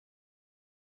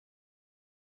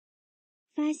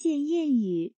发现谚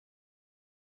语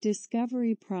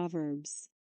Discovery Proverbs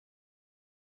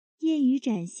谚语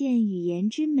展现语言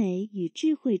之美与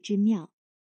智慧之妙。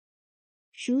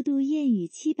熟读谚语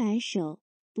700首，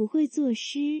不会作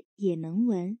诗也能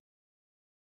文。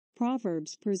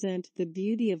Proverbs present the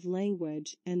beauty of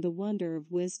language and the wonder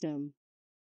of wisdom.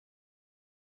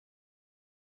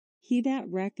 He that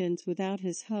reckons without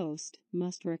his host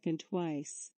must reckon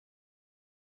twice.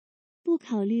 不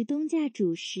考虑东家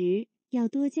主食，要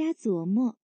多加琢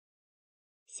磨。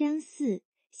相似、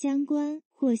相关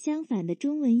或相反的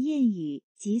中文谚语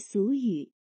及俗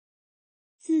语。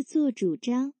自作主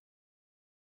张。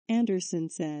Anderson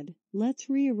said, "Let's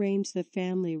rearrange the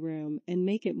family room and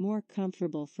make it more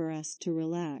comfortable for us to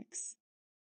relax."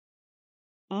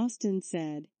 Austin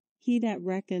said, "He that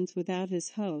reckons without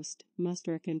his host must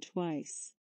reckon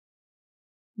twice."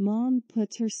 Mom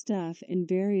puts her stuff in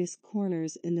various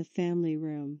corners in the family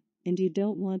room, and you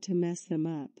don't want to mess them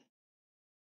up.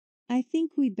 I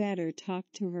think we better talk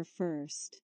to her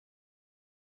first.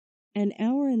 An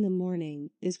hour in the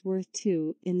morning is worth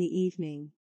 2 in the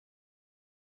evening.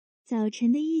 早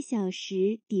晨的1小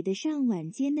时抵得上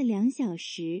晚间的2小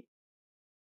时。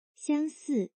相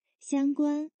似、相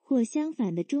关或相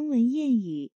反的中文谚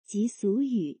语及俗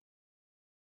语。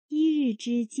一日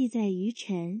之计在于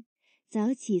晨，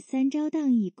早起3朝当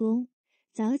1功，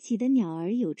早起的鸟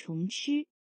儿有虫吃。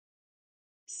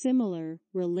Similar,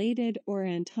 related, or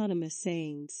antonymous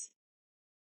sayings.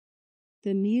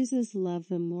 The muses love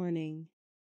the morning.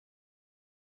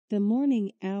 The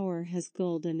morning hour has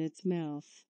gold in its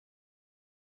mouth.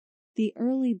 The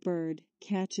early bird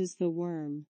catches the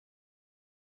worm.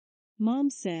 Mom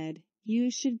said, "You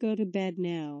should go to bed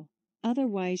now,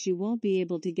 otherwise you won't be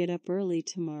able to get up early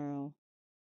tomorrow."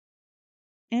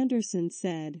 Anderson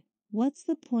said, "What's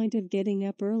the point of getting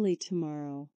up early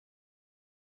tomorrow?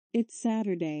 It's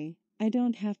Saturday, I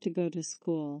don't have to go to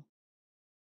school."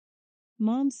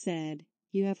 Mom said,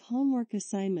 "You have homework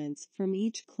assignments from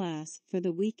each class for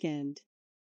the weekend.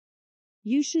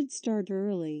 You should start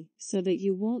early so that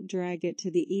you won't drag it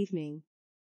to the evening.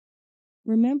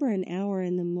 Remember, an hour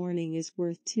in the morning is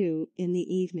worth 2 in the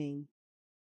evening.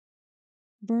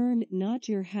 Burn not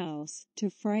your house to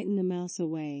frighten the mouse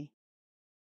away."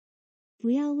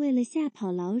 不要为了吓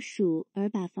跑老鼠而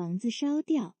把房子烧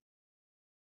掉。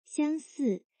相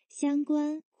似、相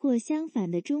关或相反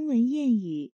的中文谚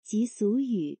语及俗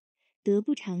语，得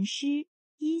不偿失，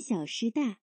因小失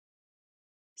大。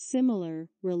Similar,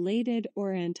 related,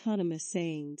 or antonymous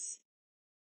sayings.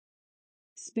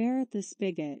 Spare at the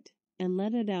spigot, and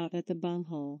let it out at the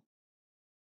bunghole.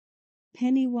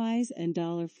 Penny wise and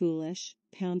dollar foolish,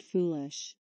 pound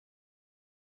foolish.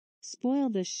 Spoil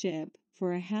the ship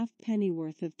for a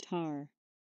halfpennyworth of tar.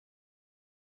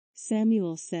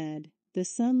 Samuel said, "The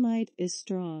sunlight is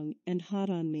strong and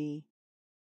hot on me.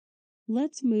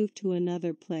 Let's move to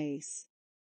another place."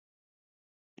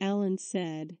 Alan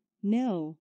said,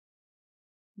 "No.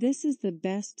 This is the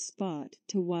best spot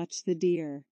to watch the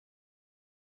deer."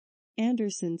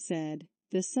 Anderson said,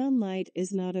 "The sunlight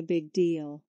is not a big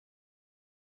deal.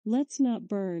 Let's not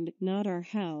burn not our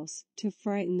house to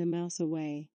frighten the mouse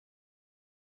away.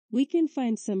 We can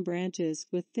find some branches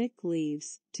with thick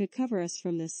leaves to cover us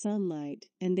from the sunlight,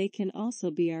 and they can also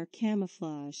be our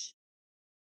camouflage."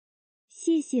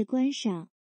 谢谢观赏。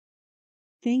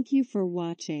 Thank you for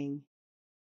watching.